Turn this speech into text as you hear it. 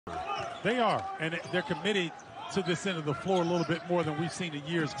They are, and they're committed to this end of the floor a little bit more than we've seen in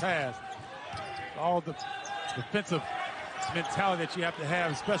years past. All the defensive mentality that you have to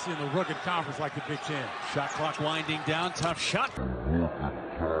have, especially in the rugged conference like the Big Ten. Shot clock winding down, tough shot.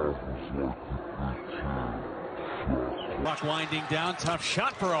 Clock winding down, tough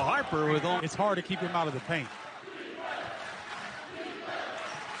shot for a Harper with all. It's hard to keep him out of the paint.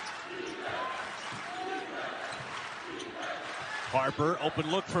 Harper,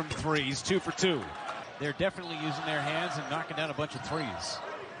 open look from threes, 2 for 2. They're definitely using their hands and knocking down a bunch of threes.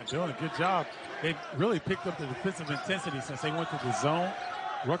 And doing a good job. They've really picked up the defensive intensity since they went to the zone.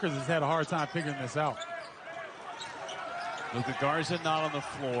 Rutgers has had a hard time figuring this out. Luka Garza not on the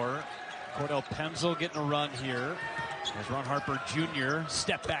floor. Cordell Pemsel getting a run here. As Harper Jr.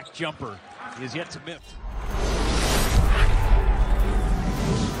 step back jumper. He is yet to miss.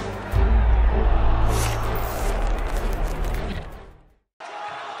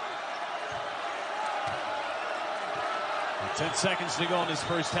 And 10 seconds to go in his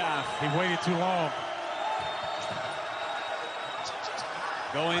first half. He waited too long.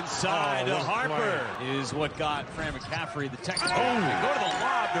 Go inside to Harper is what got Fran McCaffrey the technical. Go to the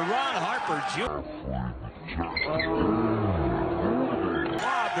lob to Harper Jr.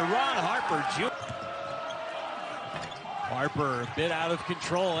 Lob to Harper Jr. Harper a bit out of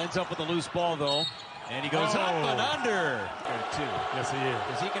control, ends up with a loose ball though, and he goes up and under. Yes, he is.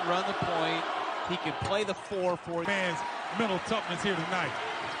 Because he can run the point, he can play the 4 for man's mental toughness here tonight.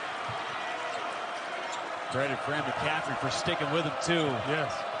 Credit Fran McCaffrey for sticking with him too.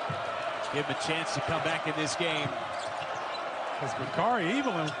 Yes. Give him a chance to come back in this game. Because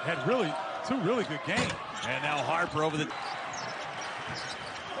Yeboah had two really good games. And now Harper over the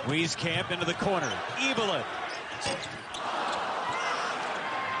Wieskamp into the corner. Yeboah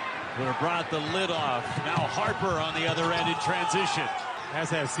would have brought the lid off. Now Harper on the other end in transition. As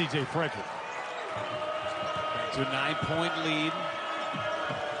has C.J. Frederick. To a 9-point lead.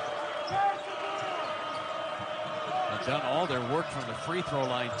 They've done all their work from the free throw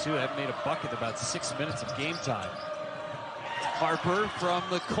line too. Haven't made a bucket in about 6 minutes of game time. Harper from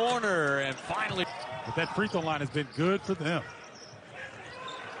the corner and finally. But that free throw line has been good for them.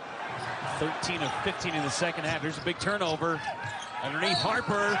 13 of 15 in the second half. Here's a big turnover. Underneath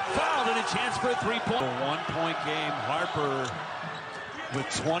Harper, fouled and a chance for a 3-point. A 1-point game. Harper with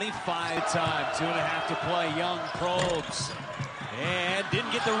 25 time, 2.5 to play. Young probes and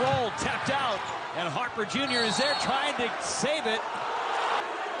didn't get the roll, tapped out. And Harper Jr. is there trying to save it.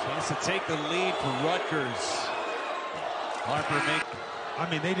 Chance to take the lead for Rutgers. Harper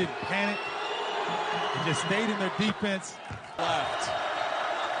they didn't panic. They just stayed in their defense. Left.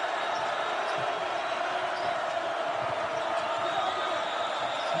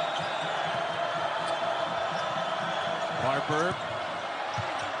 Harper.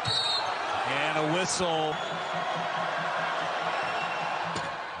 And a whistle.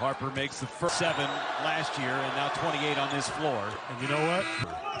 Harper makes the first 7 last year and now 28 on this floor. And you know what?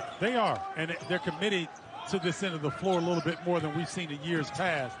 They are, and they're committed to this end of the floor a little bit more than we've seen in years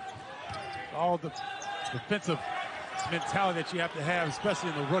past. All the defensive mentality that you have to have, especially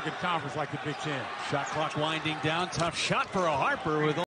in the rugged conference like the Big Ten. Shot clock winding down, tough shot for a Harper with